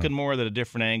sleepovers. We're looking more at a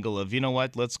different angle of,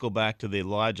 let's go back to the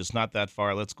lodge. It's not that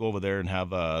far. Let's go over there and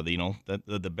have,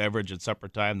 the beverage at supper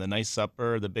time, the nice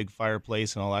supper, the big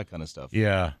fireplace, and all that kind of stuff.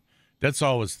 Yeah, that's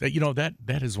always,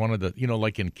 that is one of the,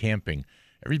 like in camping,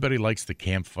 everybody likes the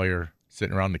campfire,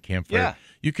 sitting around the campfire.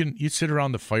 Yeah. You sit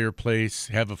around the fireplace,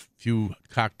 have a few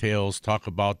cocktails, talk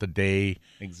about the day.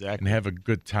 Exactly. And have a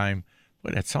good time.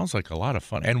 Boy, that sounds like a lot of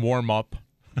fun. And warm up.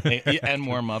 and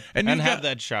warm up. and have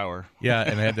that shower. Yeah,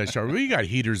 and have that shower. We got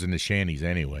heaters in the shanties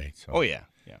anyway. So. Oh, yeah.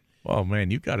 Oh,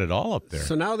 man, you got it all up there.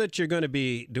 So now that you're going to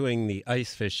be doing the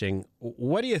ice fishing,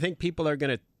 what do you think people are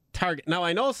going to target? Now,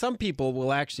 I know some people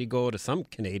will actually go to some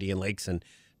Canadian lakes and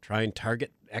try and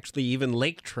target actually even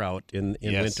lake trout in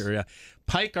winter.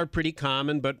 Pike are pretty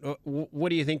common, but what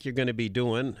do you think you're going to be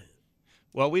doing?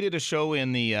 Well, we did a show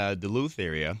in the Duluth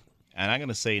area, and I'm going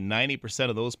to say 90%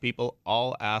 of those people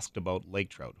all asked about lake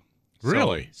trout.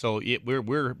 Really? So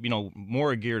we're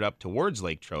more geared up towards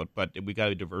lake trout, but we got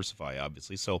to diversify,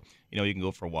 obviously. So you can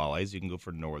go for walleyes, you can go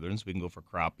for northerns, we can go for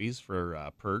crappies, for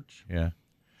perch. Yeah.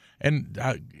 And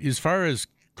as far as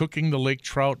cooking the lake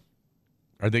trout,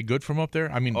 are they good from up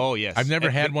there? I mean, oh yes, I've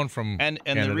never had one from and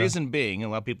Canada. The reason being, and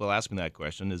a lot of people ask me that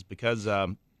question, is because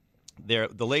the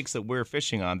lakes that we're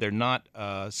fishing on, they're not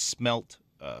smelt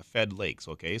fed lakes.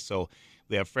 Okay, so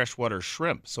they have freshwater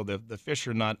shrimp, so the fish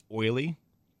are not oily.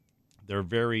 They're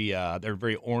very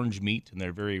orange meat, and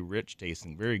they're very rich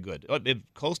tasting, very good.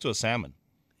 Close to a salmon.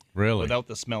 Really? Without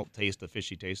the smelt taste, the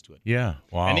fishy taste to it. Yeah.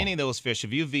 Wow. And any of those fish,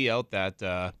 if you V out that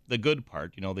the good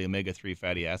part, the omega-3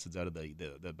 fatty acids out of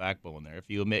the backbone there, if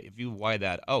you Y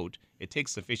that out, it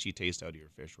takes the fishy taste out of your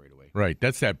fish right away. Right.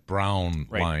 That's that brown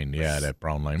Right. line. Yeah, that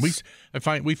brown line.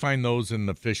 We find those in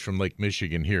the fish from Lake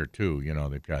Michigan here too.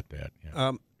 They've got that.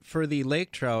 Yeah. For the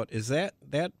lake trout, is that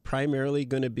primarily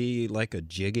going to be like a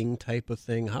jigging type of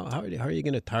thing? How are you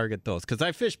going to target those? Because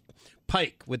I fish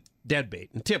pike with deadbait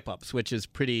and tip-ups, which is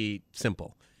pretty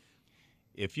simple.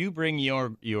 If you bring your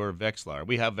Vexlar,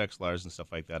 we have Vexlars and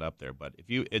stuff like that up there, but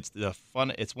it's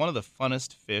one of the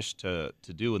funnest fish to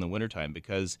do in the wintertime,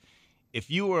 because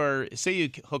if you say you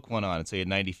hook one on, say at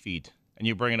 90 feet, and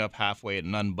you bring it up halfway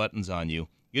and none buttons on you,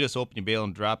 you just open your bail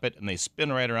and drop it, and they spin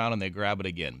right around and they grab it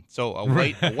again. So a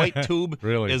white tube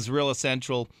Really? is real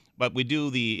essential. But we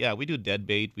do dead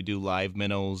bait, we do live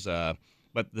minnows,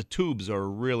 but the tubes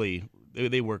are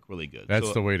they work really good.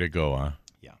 That's the way to go, huh?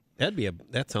 Yeah.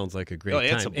 That sounds like a great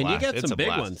It's time. a And you blast. get some big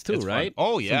blast. ones too, It's fun. right?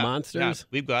 Oh yeah, Some monsters. Yeah.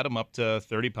 We've got them up to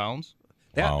 30 pounds.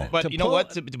 Wow. But to you know pull-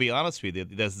 what? To be honest with you,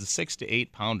 there's the 6 to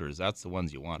 8 pounders. That's the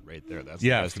ones you want right there. That's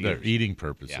Yeah, the best for their eaters. eating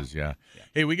purposes, yeah.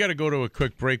 Hey, we got to go to a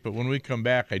quick break, but when we come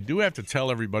back, I do have to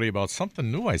tell everybody about something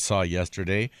new I saw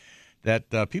yesterday that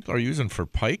people are using for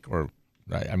pike, or,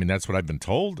 I mean, that's what I've been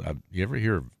told. You ever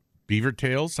hear of beaver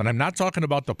tails? And I'm not talking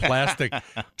about the plastic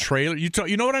trailer. You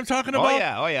know what I'm talking about?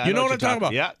 Oh, yeah. You know what I'm talking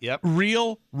about? Yeah, yep.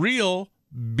 Real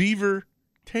beaver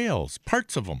tails,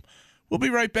 parts of them. We'll be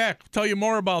right back. Tell you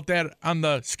more about that on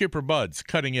the Skipper Buds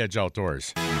Cutting Edge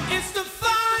Outdoors. It's the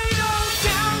final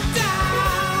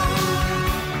countdown.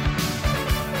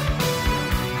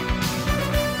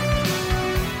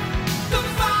 The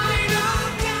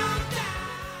final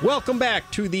countdown. Welcome back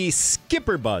to the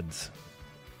Skipper Buds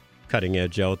Cutting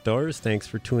Edge Outdoors. Thanks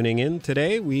for tuning in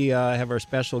today. We have our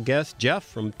special guest, Jeff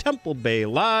from Temple Bay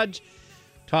Lodge,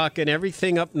 talking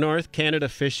everything up north, Canada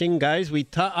fishing. Guys, we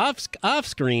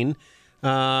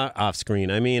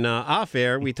off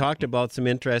air, we talked about some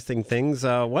interesting things.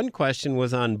 One question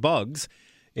was on bugs,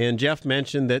 and Jeff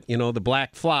mentioned that, the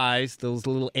black flies, those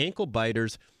little ankle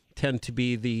biters, tend to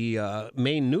be the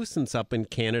main nuisance up in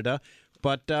Canada.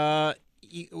 But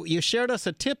you shared us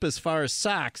a tip as far as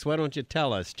socks. Why don't you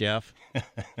tell us, Jeff?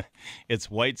 It's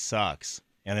white socks.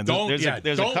 And Don't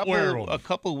there's wear 'em. a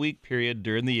couple week period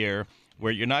during the year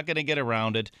where you're not going to get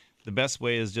around it. The best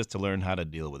way is just to learn how to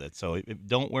deal with it. So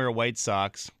don't wear white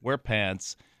socks, wear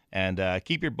pants, and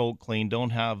keep your boat clean. Don't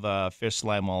have fish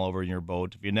slime all over your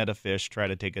boat. If you net a fish, try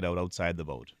to take it out outside the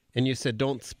boat. And you said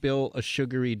don't spill a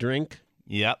sugary drink.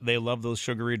 Yeah, they love those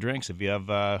sugary drinks. If you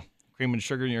have cream and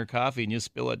sugar in your coffee and you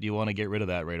spill it, you want to get rid of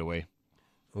that right away.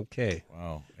 Okay.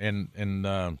 Wow.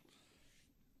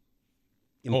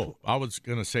 I was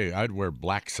going to say I'd wear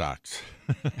black socks.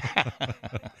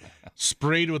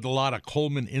 Sprayed with a lot of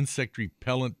Coleman insect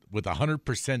repellent with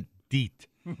 100% DEET.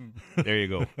 There you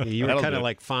go. You were That'll kind do of it.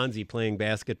 like Fonzie playing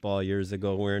basketball years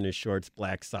ago, wearing his shorts,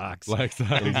 black socks. Black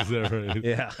socks, is that right?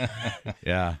 Yeah.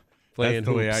 Yeah. Playing That's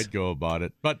the way hoops. I'd go about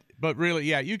it. But really,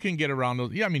 yeah, you can get around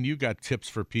those. Yeah, I mean, you got tips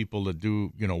for people to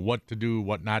do, what to do,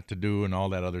 what not to do, and all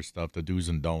that other stuff, the do's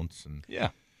and don'ts and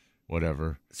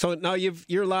whatever. So now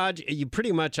your lodge, you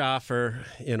pretty much offer,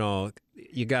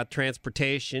 you got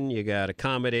transportation, you got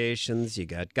accommodations, you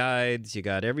got guides, you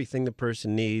got everything the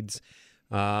person needs.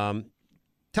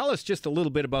 Tell us just a little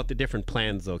bit about the different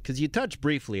plans, though, because you touched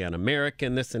briefly on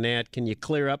American, this and that. Can you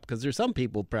clear up? Because there's some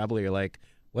people probably are like,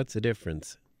 what's the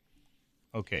difference?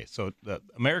 Okay, so the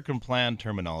American plan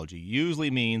terminology usually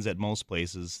means at most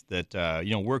places that,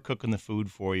 we're cooking the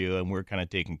food for you and we're kind of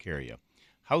taking care of you.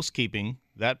 Housekeeping,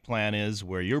 that plan is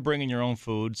where you're bringing your own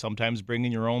food, sometimes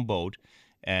bringing your own boat,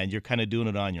 and you're kind of doing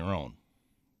it on your own.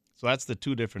 So that's the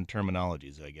two different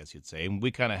terminologies, I guess you'd say. And we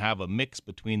kind of have a mix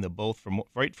between the both from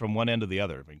one end to the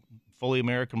other. I mean, fully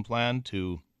American plan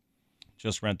to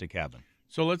just rent a cabin.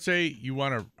 So let's say I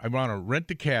want to rent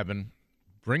the cabin,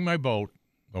 bring my boat,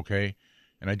 okay,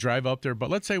 and I drive up there.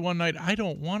 But let's say one night I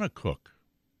don't want to cook.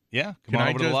 Yeah, come Can on I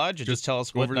over to the just- lodge and just tell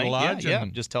us what over to the night. lodge Yeah,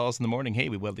 and- just tell us in the morning. Hey,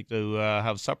 we would like to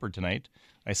have supper tonight.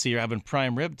 I see you're having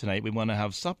prime rib tonight. We want to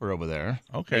have supper over there.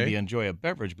 Okay. Maybe enjoy a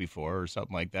beverage before or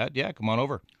something like that. Yeah, come on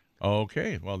over.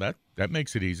 Okay, well that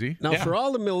makes it easy. Now, Yeah. for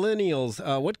all the millennials,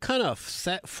 what kind of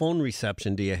phone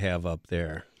reception do you have up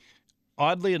there?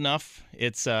 Oddly enough,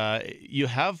 it's you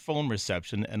have phone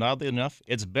reception, and oddly enough,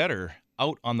 it's better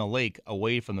out on the lake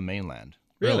away from the mainland.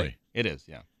 Really? It is,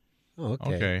 yeah. Oh,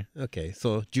 okay. Okay. Okay.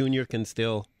 So Junior can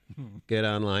still get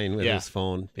online with Yeah. his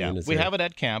phone. Yeah, being his we there. have it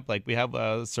at camp. Like we have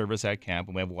a service at camp,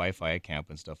 and we have Wi-Fi at camp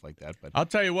and stuff like that. But I'll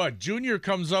tell you what, Junior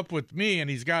comes up with me and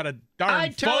he's got a darn I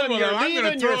tell phone him with you're him. I'm going to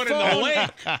leaving throw your it in the phone.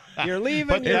 lake. You're leaving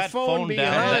Put your that phone phone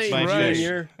down, behind, that's my fish.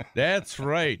 Junior. That's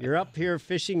right. You're up here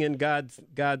fishing in God's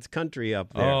country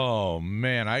up there. Oh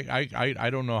man, I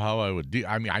don't know how I would deal.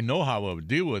 I mean, I know how I would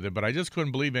deal with it, but I just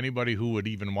couldn't believe anybody who would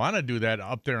even want to do that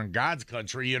up there in God's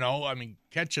country. You know, I mean,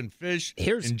 catching fish,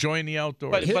 enjoying the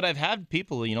outdoors. But I've had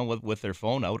people, with their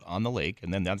phone out on the lake,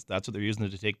 and then that's what they're using it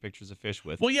to take pictures of fish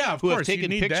with. Well, yeah, of who course, have you taken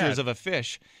need pictures that. of a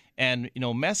fish and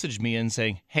message me and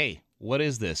saying, "Hey, what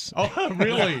is this? Oh,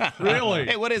 really? Really?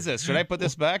 Hey, what is this? Should I put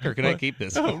this back or can I keep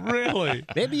this?" Oh, really?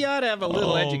 Maybe you ought to have a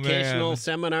little Oh, educational man.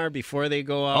 seminar before they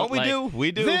go out. Oh,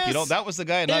 we do. "This That was the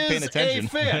guy not paying is attention. A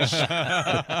fish.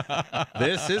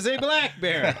 This is a black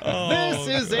bear. This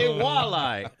is a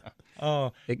walleye.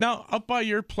 Oh, now up by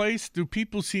your place, do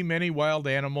people see many wild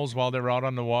animals while they're out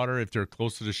on the water? If they're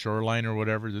close to the shoreline or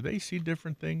whatever, do they see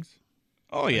different things?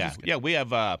 Oh yeah, yeah. We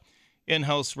have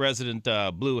in-house resident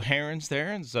blue herons there,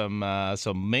 and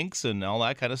some minks and all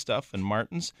that kind of stuff, and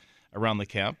martins around the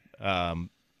camp.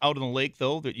 Out on the lake,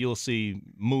 though, that you'll see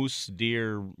moose,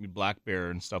 deer, black bear,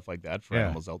 and stuff like that for Yeah.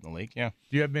 animals out in the lake. Yeah.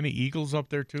 Do you have many eagles up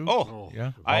there too? Oh,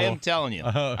 yeah. I am telling you.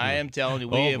 I am telling you.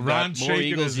 We have Ron's got more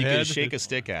shaking eagles his you head. can shake a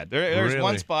stick at. There's one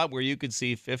Really? spot where you could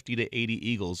see 50 to 80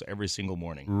 eagles every single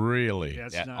morning. Really?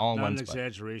 That's Yeah, not, all in not one an spot.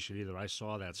 exaggeration either. I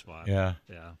saw that spot. Yeah.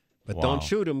 Yeah. But Wow. don't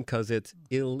shoot them because it's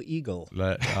illegal.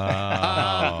 Oh.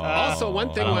 Also,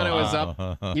 one thing when I was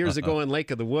up years ago in Lake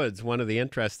of the Woods, one of the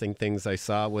interesting things I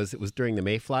saw was it was during the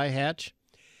mayfly hatch.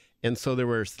 And so there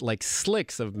were like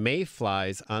slicks of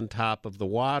mayflies on top of the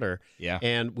water. Yeah.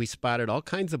 And we spotted all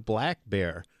kinds of black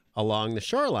bear along the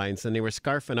shorelines, and they were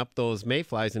scarfing up those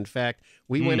mayflies. In fact,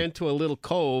 we went into a little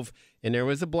cove, and there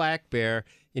was a black bear,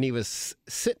 and he was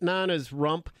sitting on his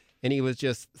rump, and he was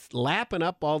just lapping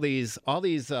up all these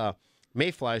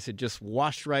mayflies had just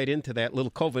washed right into that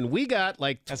little cove. And we got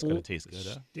like That's going to taste good,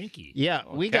 huh? Stinky. yeah,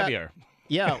 we got Caviar.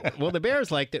 yeah, well, the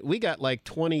bears liked it. We got like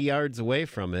 20 yards away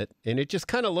from it, and it just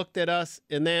kind of looked at us,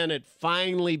 and then it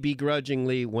finally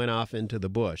begrudgingly went off into the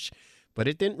bush. But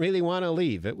it didn't really want to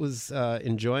leave. It was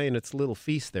enjoying its little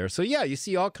feast there. So yeah, you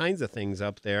see all kinds of things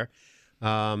up there,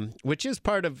 which is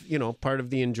part of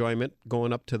the enjoyment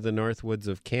going up to the North Woods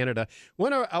of Canada.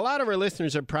 A lot of our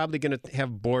listeners are probably going to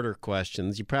have border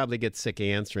questions. You probably get sick of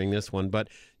answering this one, but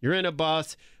you're in a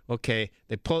bus. Okay,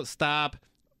 they stop.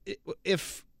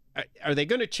 Are they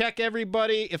going to check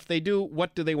everybody? If they do,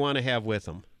 what do they want to have with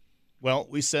them? Well,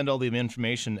 we send all the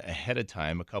information ahead of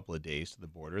time, a couple of days to the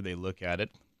border. They look at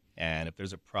it, and if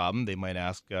there's a problem, they might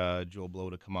ask Joe Blow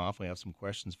to come off. We have some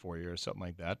questions for you or something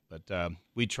like that. But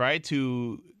we try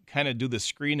to kind of do the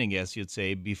screening, as you'd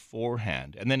say,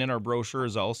 beforehand. And then in our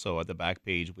brochures also, at the back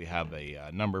page, we have a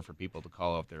number for people to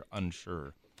call if they're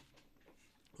unsure.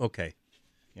 Okay.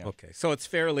 Yeah. Okay. So it's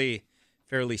fairly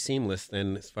seamless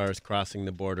then as far as crossing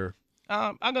the border.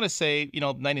 I'm going to say,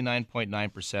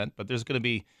 99.9%, but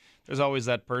there's always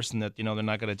that person that, they're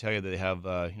not going to tell you they have,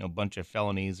 a bunch of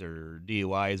felonies or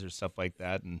DUIs or stuff like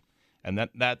that. And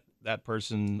that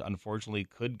person, unfortunately,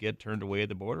 could get turned away at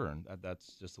the border. And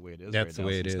that's just the way it is That's right the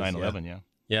way now it since is, 9/11, yeah.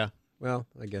 Yeah. Well,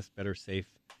 I guess better safe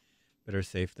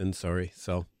than sorry.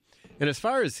 So, and as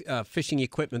far as fishing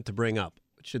equipment to bring up,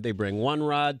 should they bring 1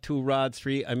 rod, 2 rods,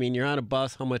 3? I mean, you're on a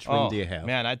bus. How much room do you have?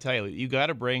 Man, I tell you got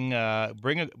to bring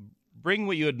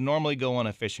what you would normally go on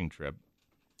a fishing trip.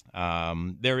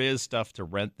 There is stuff to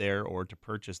rent there or to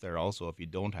purchase there also if you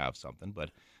don't have something.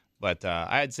 But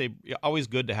I'd say always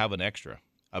good to have an extra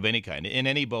of any kind. In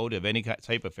any boat, of any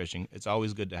type of fishing, it's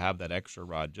always good to have that extra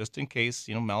rod just in case,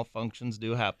 malfunctions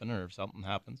do happen or if something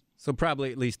happens. So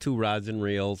probably at least 2 rods and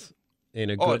reels in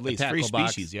a Oh, good at least tackle 3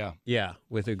 box. species, yeah. Yeah,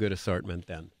 with a good assortment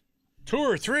then. 2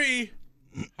 or 3?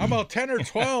 How about 10 or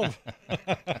 12?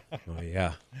 Oh,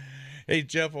 yeah. Hey,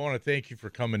 Jeff, I want to thank you for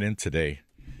coming in today.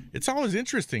 It's always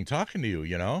interesting talking to you,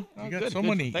 You got good, so good.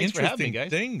 many Thanks for having me, interesting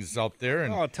guys. things out there.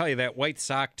 And Oh, I'll tell you, that white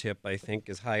sock tip, I think,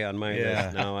 is high on my Yeah.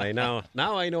 list.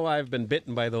 Now I know I've been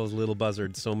bitten by those little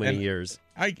buzzards so many And years.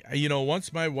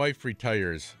 once my wife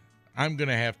retires, I'm going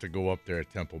to have to go up there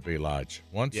at Temple Bay Lodge.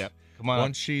 Once come on.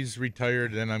 Once she's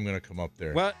retired, then I'm going to come up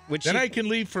there. What? Then I can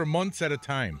leave for months at a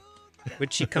time.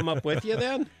 Would she come up with you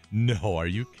then? No, are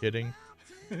you kidding?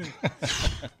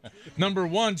 Number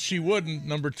one, she wouldn't.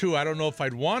 Number two, I don't know if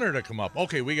I'd want her to come up.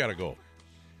 Okay, we got to go.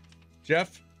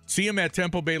 Jeff, see him at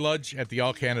Temple Bay Lodge at the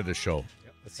All Canada Show.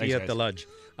 See you at the Lodge.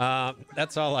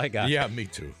 That's all I got. Yeah, me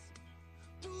too.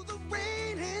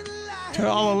 To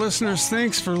all the listeners,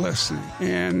 thanks for listening.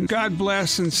 And God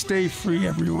bless and stay free,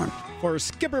 everyone. For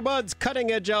Skipper Bud's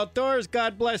Cutting Edge Outdoors,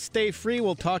 God bless, stay free.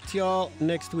 We'll talk to you all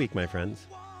next week, my friends.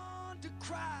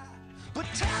 But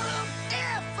tell 'em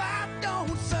if I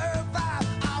don't say